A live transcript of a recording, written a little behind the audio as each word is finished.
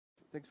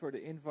Thanks for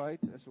the invite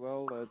as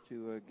well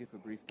to give a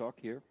brief talk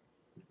here.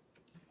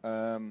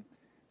 I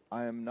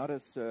am not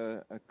as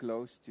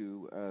close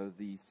to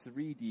the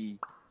 3D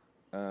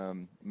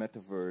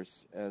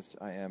metaverse as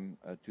I am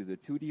to the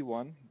 2D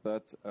one,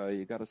 but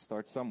you got to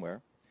start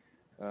somewhere.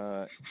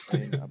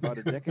 About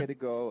a decade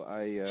ago,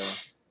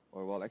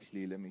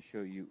 actually, let me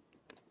show you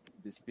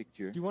this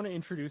picture. Do you want to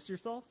introduce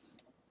yourself?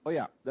 Oh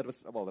yeah, that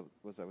was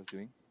what I was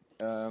doing.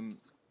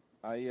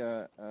 I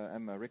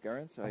am Rik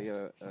Arends. I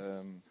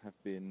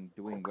have been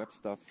doing web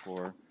stuff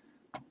for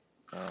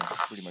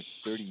pretty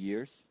much 30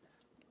 years,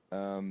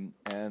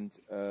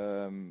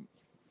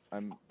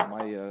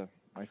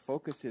 my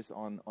focus is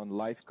on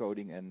live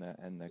coding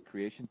and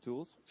creation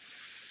tools.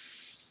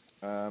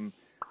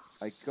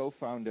 I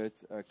co-founded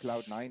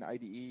Cloud9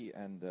 IDE,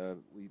 and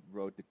we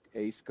wrote the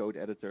Ace code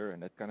editor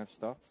and that kind of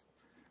stuff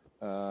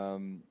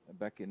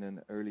back in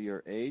an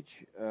earlier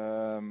age.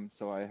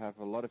 So I have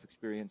a lot of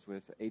experience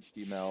with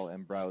HTML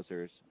and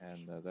browsers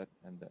and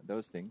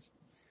those things.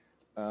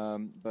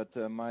 But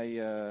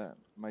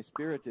my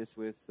spirit is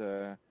with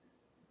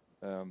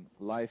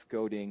live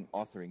coding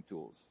authoring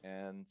tools.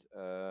 And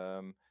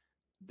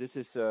this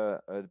is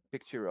a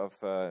picture of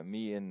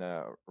me in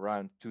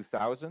around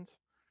 2000.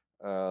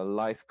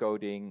 Live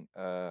coding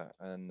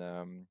and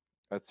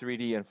a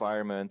 3D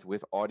environment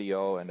with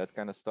audio and that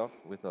kind of stuff,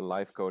 with a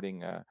live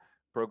coding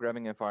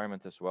programming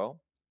environment as well.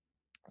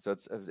 So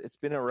it's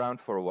been around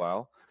for a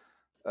while.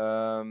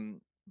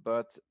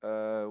 But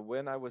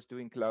when I was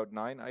doing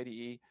Cloud9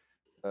 IDE,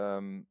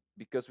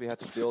 because we had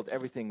to build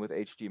everything with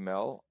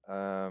HTML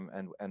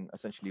and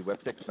essentially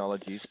web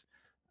technologies,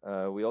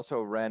 we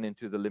also ran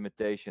into the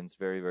limitations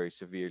very, very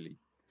severely.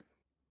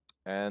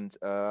 And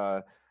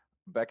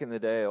back in the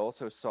day, I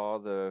also saw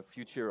the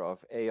future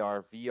of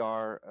AR,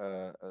 VR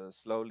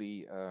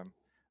slowly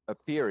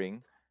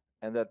appearing,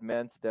 and that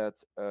meant that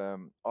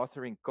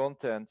authoring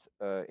content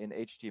in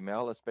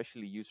HTML,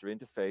 especially user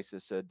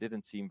interfaces,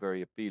 didn't seem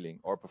very appealing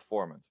or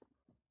performant.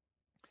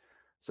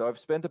 So I've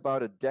spent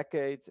about a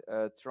decade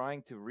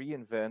trying to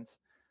reinvent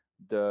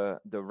the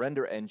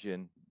render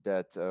engine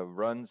that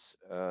runs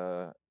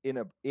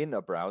in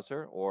a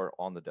browser or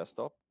on the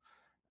desktop,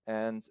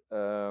 and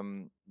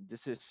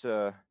this is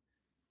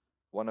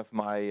one of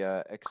my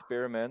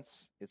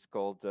experiments. It's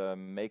called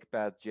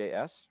Makepad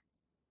JS.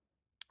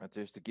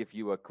 Just to give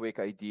you a quick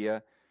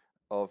idea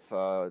of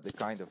the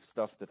kind of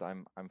stuff that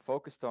I'm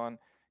focused on.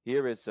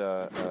 Here is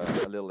a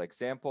little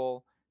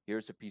example.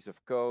 Here's a piece of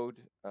code.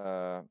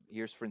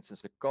 Here's, for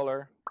instance, a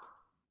color.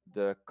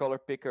 The color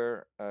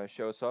picker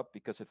shows up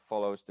because it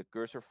follows the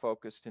cursor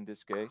focus in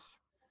this case.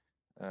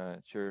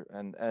 Sure.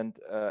 And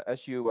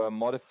as you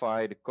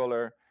modify the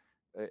color,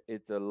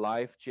 it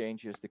live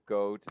changes the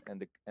code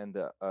and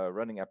the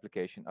running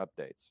application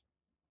updates.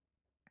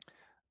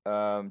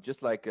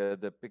 Just like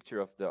the picture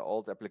of the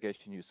old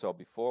application you saw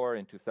before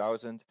in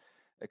 2000,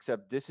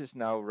 except this is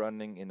now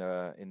running in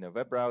a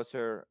web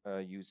browser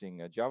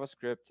using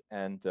JavaScript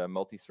and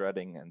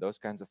multi-threading and those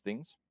kinds of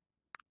things.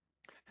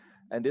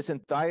 And this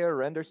entire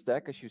render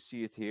stack, as you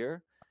see it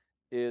here,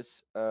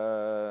 is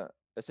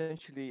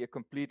essentially a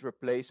complete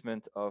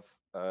replacement of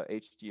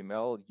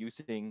HTML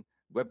using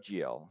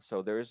WebGL.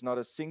 So there is not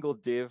a single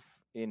div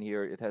in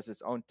here. It has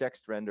its own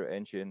text render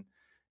engine.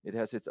 It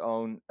has its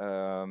own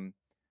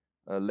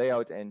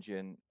layout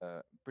engine,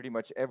 pretty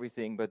much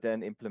everything, but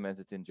then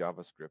implemented in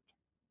JavaScript.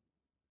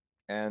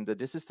 And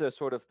this is the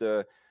sort of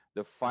the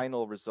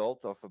final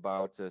result of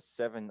about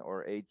 7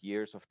 or 8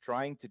 years of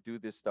trying to do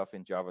this stuff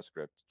in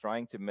JavaScript,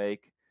 trying to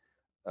make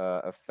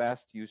a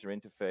fast user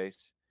interface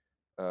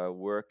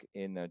work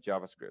in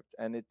JavaScript.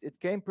 And it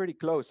came pretty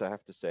close, I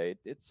have to say.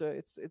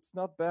 It's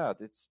not bad.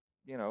 It's,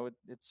 you know,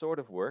 it sort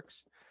of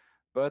works,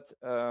 but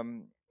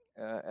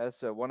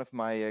as one of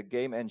my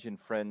game engine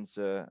friends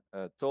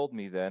told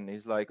me then,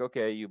 he's like,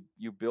 okay,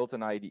 you built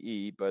an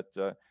IDE, but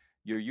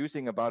you're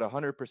using about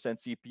 100%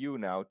 CPU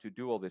now to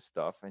do all this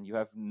stuff, and you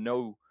have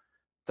no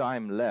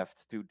time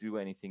left to do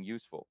anything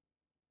useful.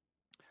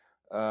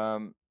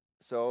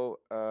 So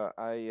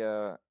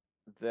I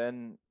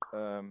then,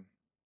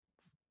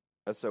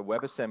 as a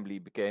WebAssembly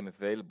became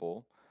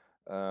available,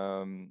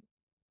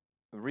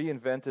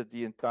 reinvented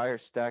the entire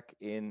stack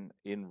in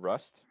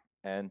Rust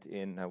and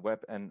in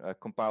web, and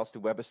compiles to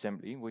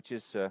WebAssembly, which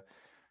is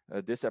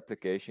this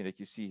application that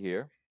you see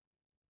here.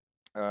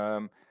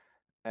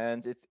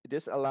 And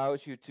this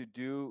allows you to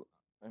do,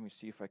 let me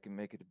see if I can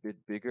make it a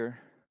bit bigger.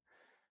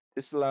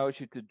 This allows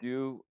you to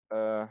do,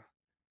 I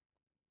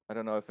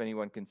don't know if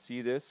anyone can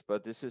see this,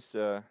 but this is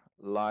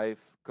live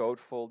code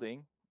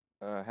folding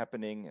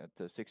happening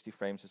at 60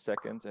 frames a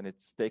second, and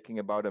it's taking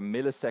about a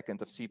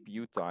millisecond of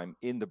CPU time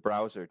in the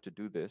browser to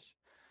do this.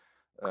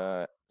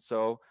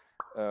 So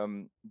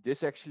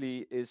this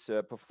actually is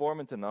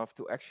performant enough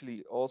to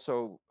actually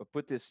also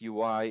put this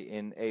UI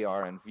in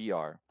AR and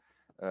VR.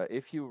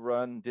 If you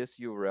run this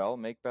URL,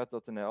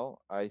 makepad.nl,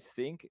 I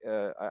think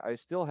I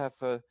still have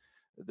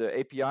the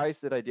APIs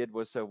that I did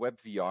was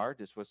WebVR.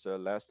 This was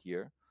last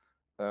year.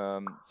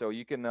 So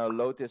you can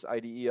load this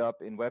IDE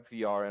up in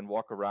WebVR and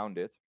walk around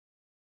it.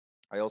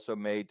 I also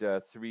made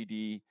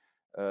 3D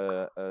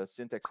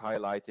syntax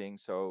highlighting,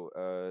 so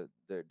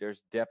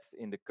there's depth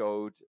in the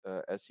code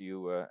as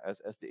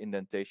as the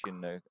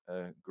indentation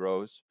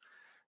grows.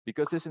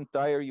 Because this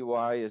entire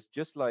UI is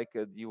just like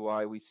the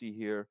UI we see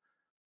here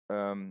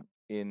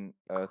in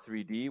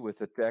 3D with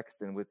the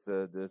text and with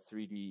the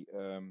 3D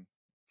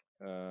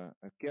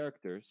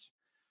characters.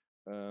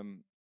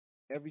 Um,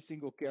 every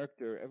single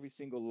character, every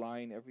single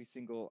line, every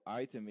single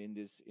item in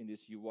this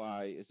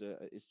UI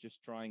is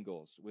just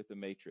triangles with a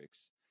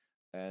matrix,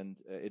 and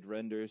it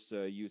renders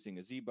using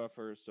a Z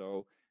buffer.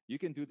 So you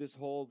can do this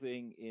whole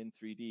thing in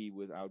 3D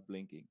without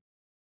blinking.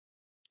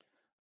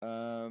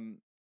 Um,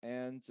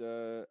 and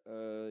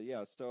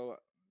yeah, so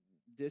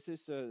this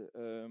is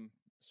a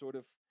sort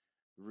of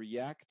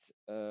React,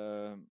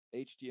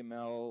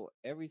 HTML,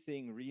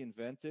 everything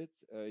reinvented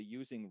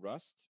using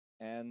Rust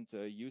and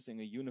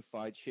using a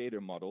unified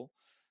shader model.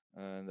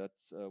 And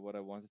that's what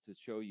I wanted to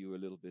show you a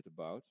little bit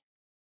about.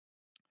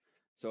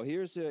 So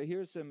here's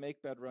a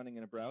Makepad running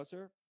in a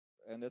browser,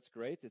 and that's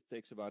great. It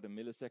takes about a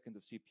millisecond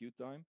of CPU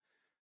time.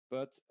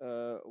 But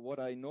what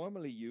I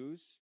normally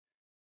use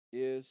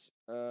is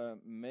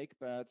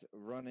Makepad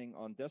running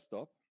on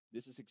desktop.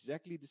 This is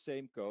exactly the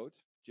same code,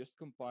 just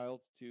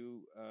compiled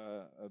to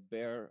a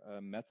bare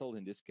Metal,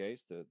 in this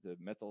case, the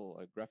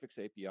Metal graphics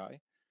API.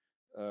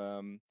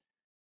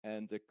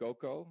 And the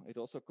Cocoa, it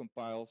also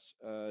compiles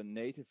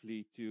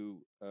natively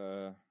to,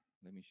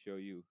 let me show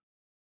you,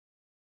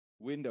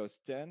 Windows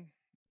 10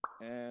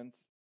 and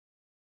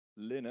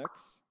Linux.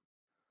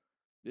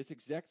 This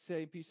exact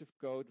same piece of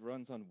code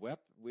runs on web,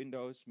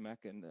 Windows,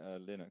 Mac, and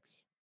Linux.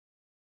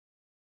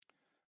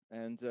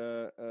 And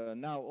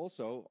now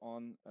also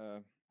on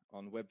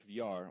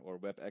WebVR or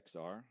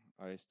WebXR.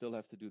 I still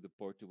have to do the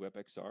port to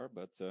WebXR,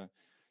 but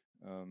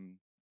um,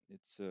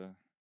 it's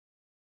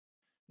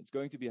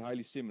going to be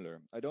highly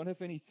similar. I don't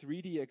have any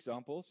 3D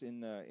examples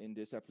in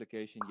this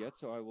application yet,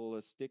 so I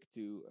will stick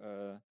to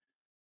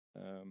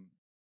a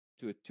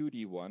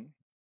 2D one.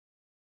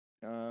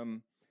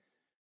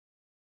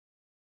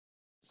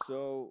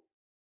 So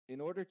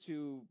in order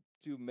to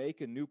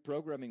make a new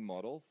programming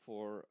model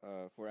for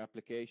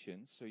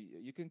applications, so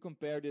you can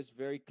compare this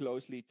very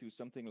closely to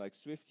something like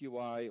Swift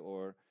UI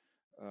or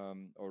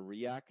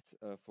React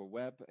for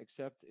web,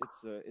 except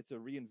it's a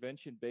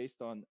reinvention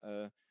based on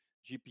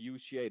GPU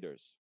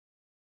shaders.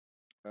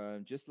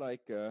 Just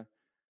like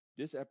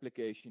this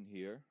application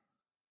here,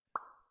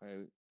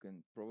 I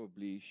can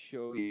probably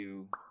show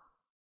you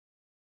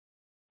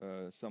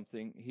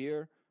something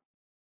here.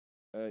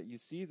 You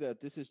see that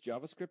this is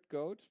JavaScript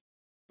code,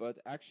 but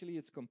actually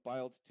it's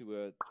compiled to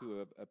a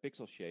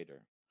pixel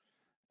shader.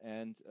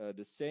 And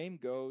the same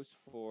goes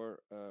for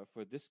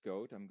this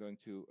code. I'm going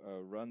to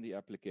run the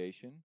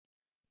application.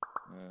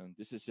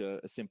 This is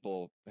a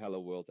simple Hello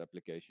World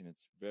application.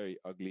 It's very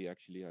ugly,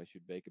 actually. I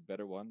should make a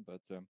better one.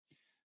 But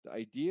the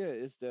idea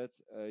is that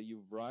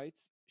you write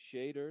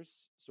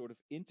shaders sort of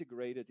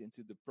integrated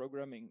into the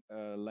programming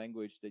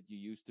language that you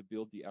use to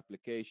build the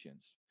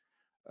applications.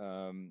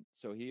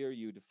 So here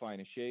you define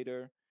a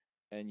shader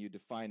and you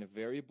define a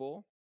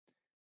variable,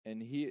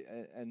 and here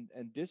and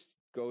this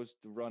goes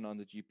to run on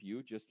the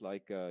GPU just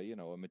like you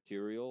know, a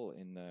material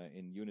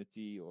in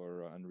Unity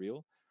or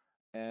Unreal.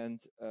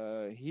 And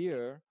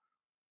here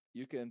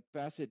you can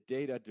pass it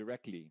data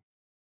directly.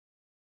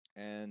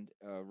 And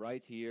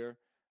right here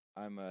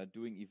I'm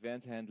doing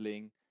event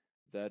handling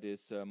that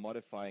is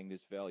modifying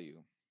this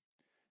value.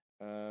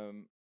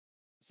 Um,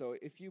 so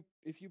if you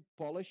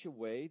polish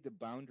away the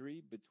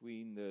boundary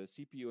between the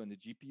CPU and the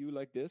GPU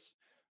like this,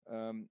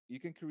 you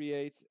can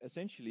create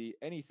essentially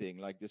anything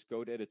like this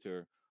code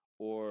editor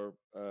or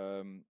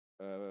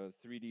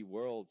 3D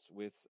worlds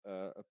with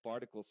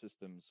particle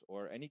systems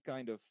or any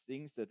kind of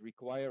things that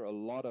require a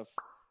lot of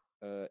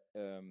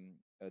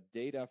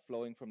data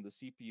flowing from the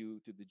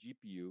CPU to the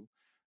GPU.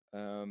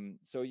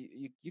 So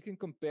you can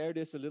compare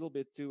this a little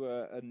bit to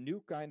a new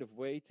kind of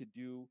way to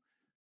do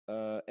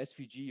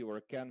SVG or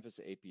a Canvas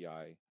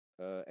API,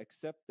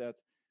 except that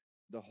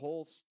the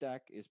whole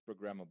stack is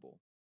programmable.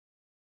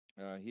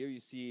 Here you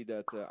see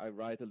that I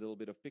write a little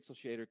bit of pixel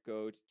shader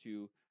code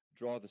to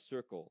draw the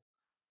circle,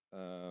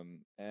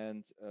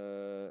 and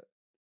so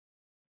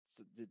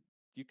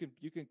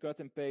you can cut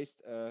and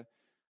paste a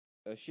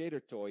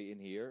shader toy in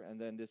here, and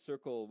then the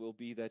circle will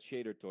be that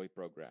shader toy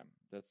program.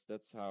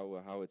 That's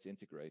how it's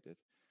integrated.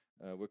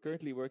 We're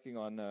currently working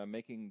on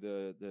making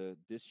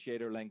this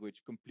shader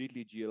language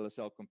completely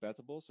GLSL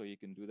compatible, so you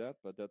can do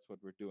that, but that's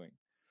what we're doing.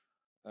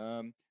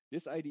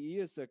 This IDE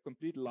is a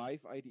complete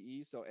live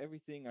IDE, so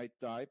everything I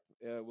type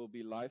will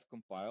be live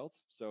compiled.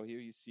 So here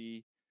you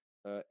see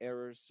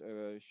errors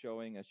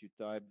showing as you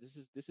type. This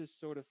is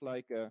sort of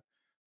like a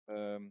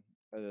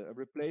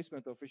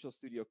replacement of Visual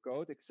Studio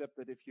Code, except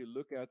that if you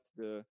look at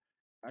the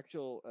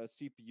actual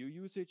CPU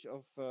usage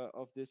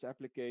of this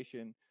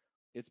application,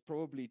 it's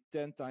probably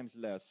 10 times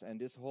less. And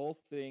this whole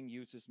thing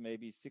uses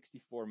maybe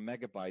 64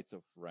 megabytes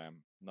of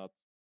RAM, not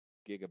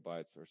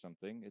gigabytes or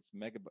something. It's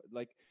megabyte.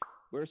 Like,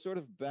 we're sort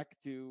of back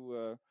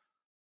to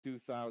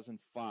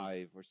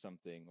 2005 or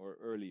something, or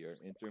earlier,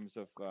 in terms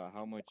of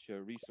how much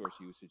resource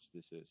usage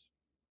this is.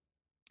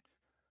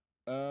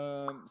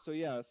 So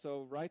yeah,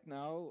 so right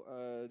now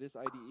this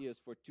IDE is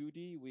for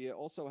 2D. We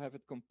also have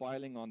it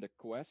compiling on the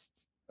Quest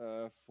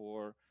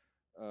for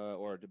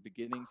or the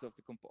beginnings of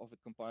it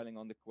compiling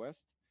on the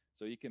Quest.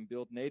 So you can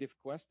build native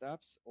Quest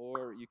apps,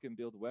 or you can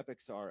build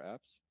WebXR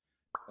apps.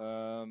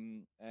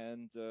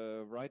 And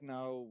right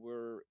now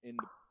we're in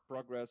the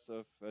progress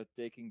of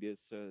taking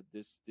this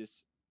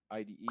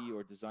IDE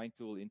or design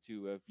tool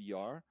into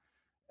VR.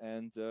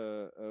 And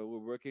we're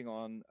working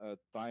on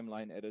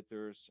timeline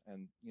editors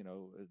and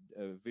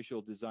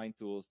visual design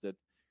tools that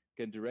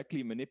can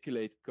directly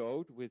manipulate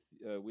code with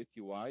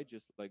UI,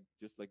 just like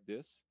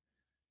this,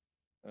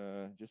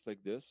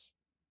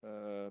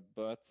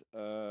 but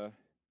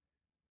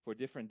for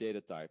different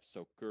data types,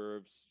 so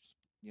curves,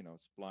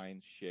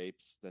 splines,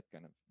 shapes, that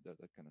kind of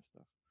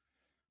stuff.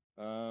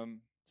 So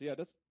yeah,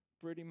 that's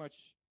pretty much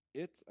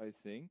it, I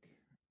think.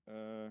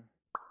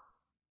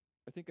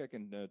 I think I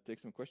can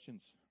take some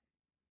questions.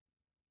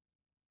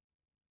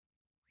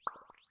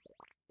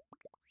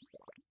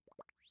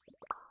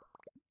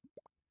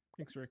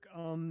 Thanks, Rik.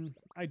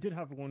 I did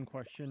have one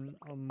question.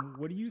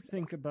 What do you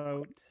think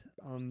about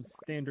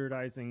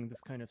standardizing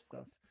this kind of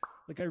stuff?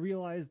 Like, I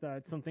realize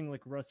that something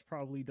like Rust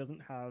probably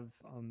doesn't have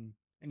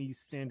any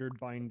standard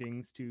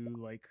bindings to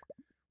like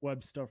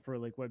web stuff or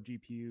like web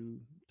GPU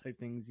type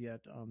things yet.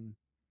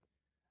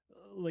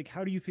 Like,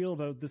 how do you feel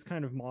about this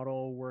kind of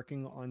model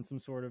working on some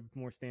sort of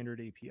more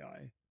standard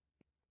API?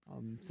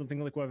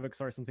 Something like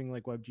WebXR, something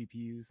like web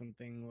GPU,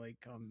 something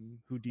like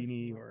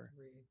Houdini, or...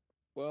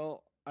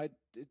 Well,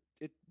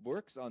 it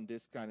works on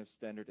this kind of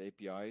standard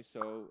API.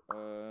 So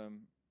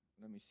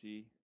let me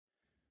see.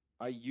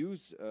 I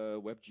use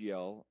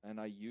WebGL, and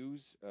I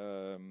use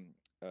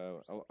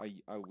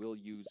I will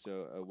use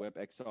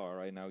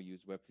WebXR. I now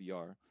use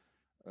WebVR.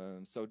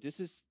 So this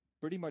is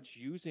pretty much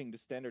using the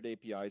standard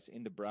APIs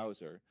in the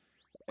browser,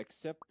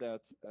 except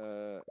that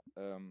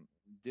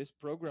this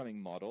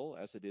programming model,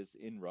 as it is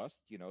in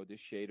Rust, this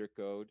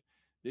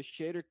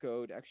shader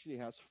code actually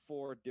has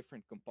 4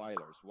 different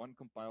compilers. One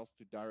compiles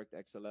to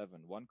DirectX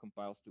 11, one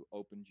compiles to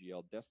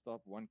OpenGL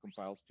Desktop, one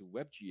compiles to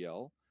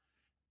WebGL,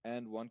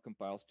 and one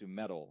compiles to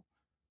Metal.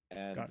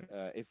 And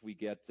if we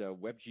get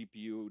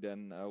WebGPU,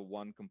 then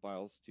one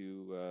compiles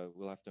to,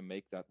 we'll have to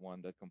make that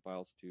one that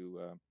compiles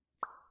to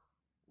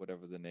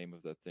whatever the name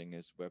of that thing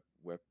is, the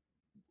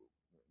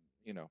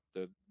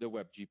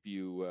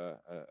WebGPU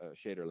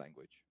shader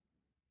language.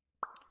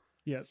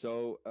 Yeah.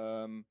 So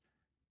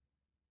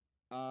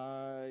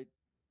I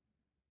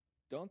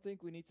don't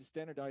think we need to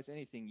standardize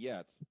anything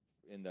yet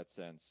in that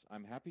sense.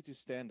 I'm happy to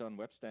stand on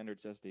web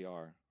standards as they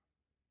are.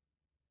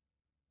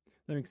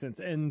 That makes sense.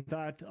 And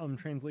that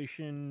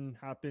translation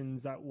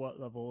happens at what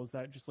level? Is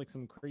that just like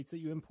some crates that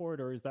you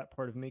import, or is that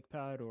part of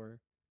Makepad, or?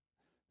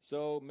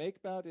 So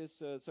Makepad is,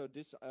 so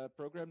this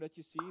program that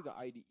you see, the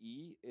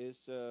IDE, is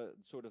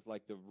sort of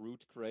like the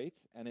root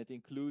crate, and it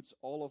includes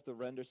all of the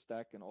render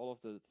stack and all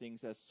of the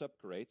things as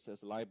subcrates,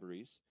 as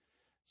libraries.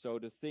 So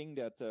the thing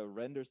that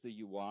renders the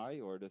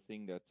UI, or the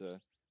thing that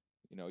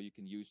you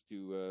can use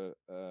to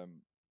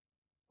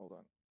hold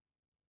on,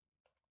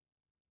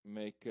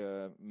 make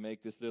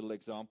this little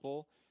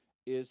example,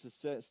 is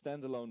a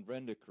standalone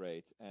render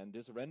crate, and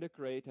this render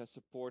crate has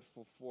support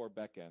for 4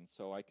 backends.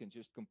 So I can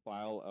just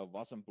compile a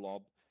wasm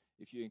blob.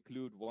 If you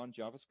include one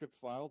JavaScript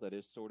file, that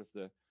is sort of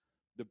the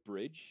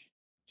bridge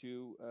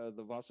to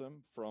the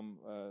wasm, from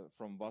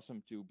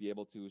wasm to be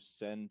able to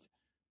send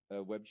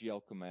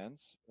WebGL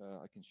commands.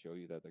 I can show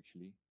you that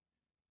actually.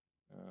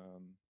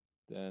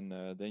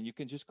 Then you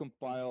can just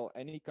compile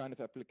any kind of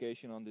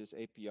application on this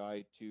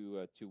API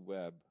to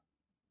web.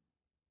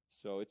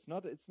 So it's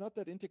not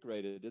that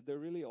integrated. They're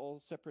really all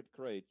separate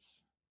crates.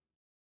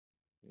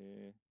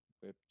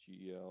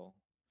 WebGL.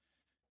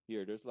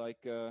 Here, there's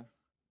like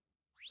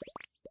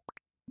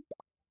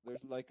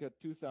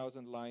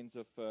 2,000 lines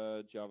of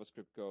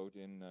JavaScript code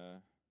in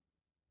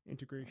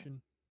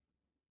integration.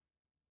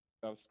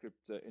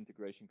 JavaScript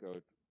integration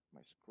code.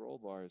 My scroll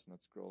bar is not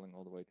scrolling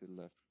all the way to the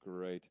left.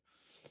 Great.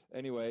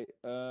 Anyway,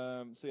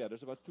 so yeah,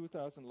 there's about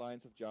 2,000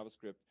 lines of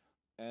JavaScript.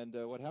 And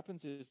what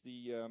happens is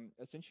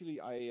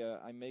essentially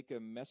I make a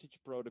message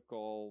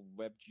protocol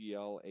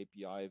WebGL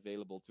API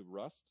available to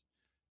Rust,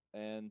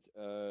 and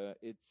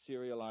it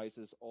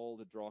serializes all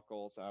the draw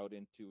calls out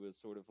into a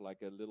sort of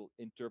like a little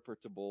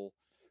interpretable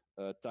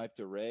typed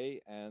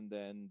array, and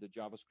then the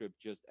JavaScript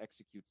just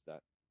executes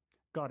that.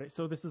 Got it.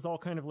 So this is all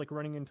kind of like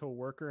running into a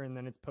worker, and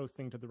then it's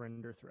posting to the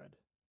render thread.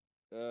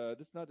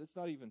 It's not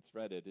even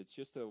threaded. It's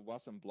just a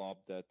wasm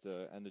blob that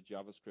and a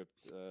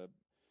JavaScript.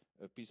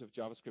 A piece of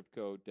JavaScript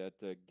code that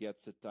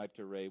gets a typed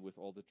array with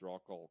all the draw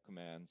call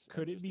commands.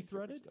 Could it be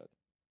threaded?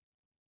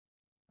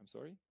 I'm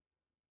sorry?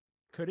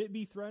 Could it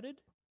be threaded?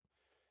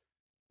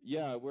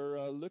 Yeah,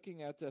 we're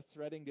looking at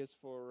threading this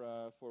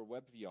for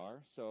WebVR.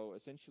 So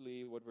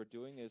essentially, what we're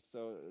doing is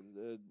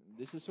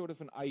this is sort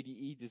of an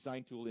IDE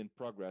design tool in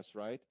progress,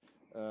 right?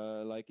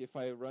 Like if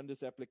I run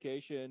this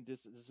application,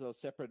 this is a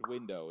separate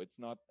window. It's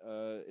not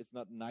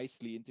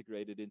nicely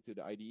integrated into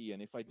the IDE.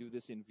 And if I do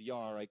this in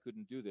VR, I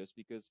couldn't do this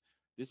because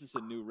this is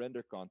a new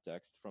render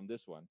context from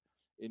this one.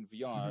 In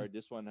VR,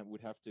 this one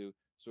would have to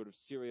sort of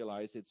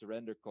serialize its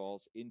render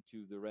calls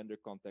into the render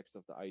context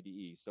of the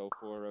IDE. So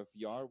for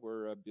VR,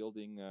 we're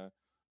building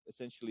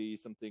essentially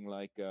something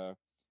like we're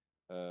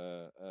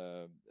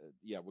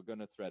going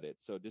to thread it.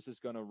 So this is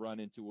going to run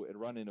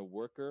in a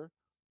worker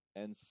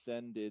and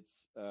send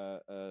its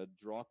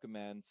draw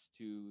commands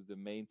to the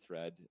main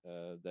thread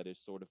that is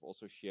sort of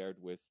also shared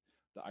with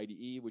the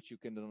IDE, which you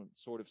can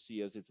sort of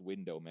see as its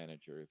window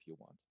manager if you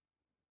want.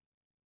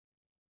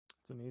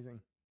 It's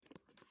amazing.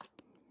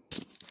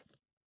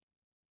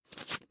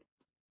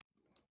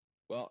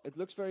 Well, it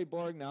looks very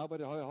boring now,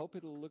 but I hope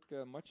it'll look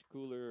much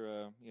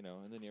cooler,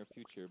 in the near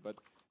future. But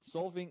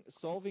solving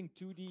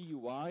 2D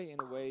UI in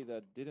a way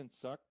that didn't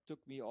suck took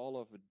me all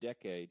of a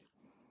decade.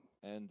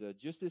 And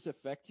just this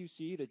effect you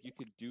see that you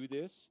could do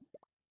this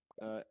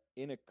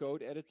in a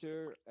code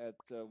editor at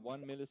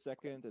 1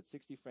 millisecond, at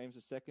 60 frames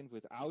a second,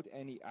 without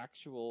any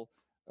actual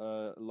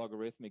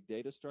logarithmic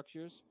data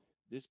structures.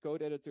 This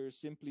code editor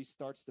simply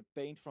starts to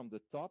paint from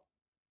the top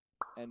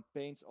and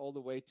paints all the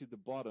way to the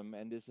bottom,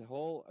 and this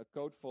whole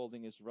code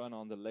folding is run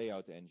on the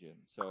layout engine.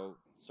 So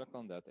suck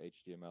on that,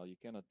 HTML. You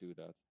cannot do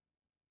that.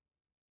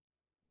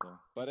 So,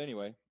 but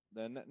anyway,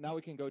 then now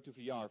we can go to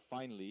VR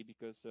finally,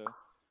 because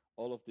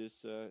all of this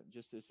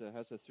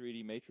has a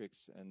 3D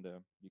matrix, and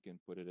you can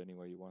put it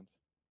anywhere you want.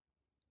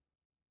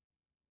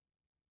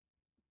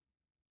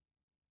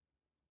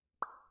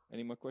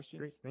 Any more questions?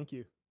 Great, thank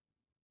you.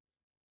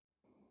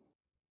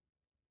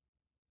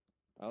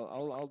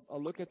 I'll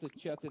look at the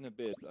chat in a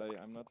bit.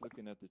 I'm not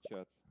looking at the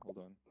chat. Hold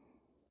on.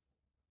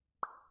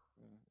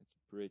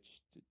 It's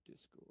bridged to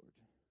Discord.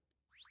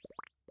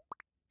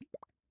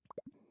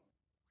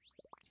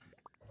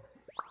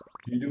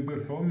 Do you do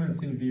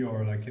performance in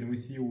VR? Like, can we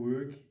see your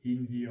work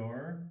in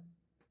VR?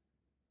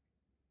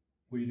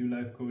 Will you do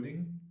live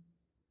coding?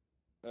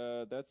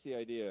 That's the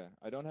idea.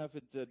 I don't have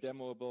it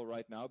demoable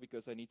right now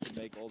because I need to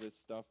make all this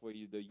stuff where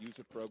the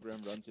user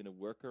program runs in a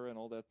worker and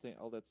all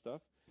that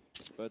stuff.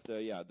 But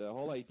yeah, the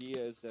whole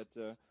idea is that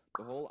the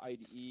whole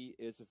IDE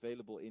is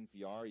available in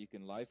VR. You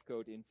can live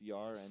code in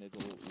VR, and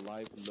it'll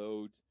live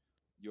load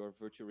your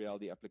virtual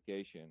reality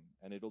application,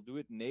 and it'll do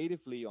it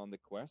natively on the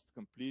Quest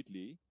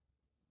completely.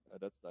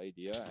 That's the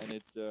idea, and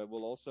it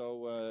will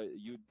also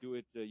you do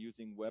it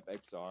using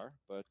WebXR.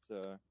 But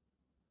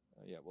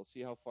yeah, we'll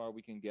see how far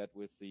we can get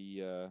with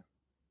the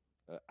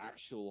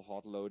actual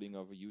hot loading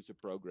of a user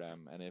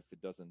program, and if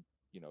it doesn't,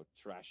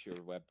 trash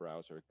your web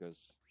browser, because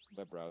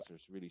web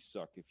browsers really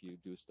suck if you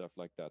do stuff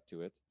like that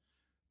to it.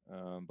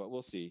 But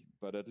we'll see.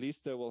 But at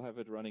least we'll have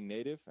it running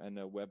native, and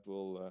web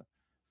will.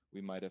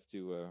 We might have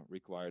to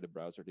require the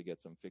browser to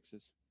get some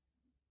fixes.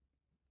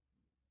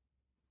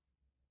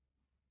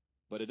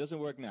 But it doesn't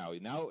work now.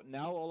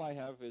 Now all I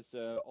have is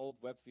old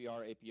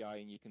WebVR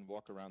API, and you can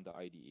walk around the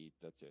IDE.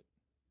 That's it.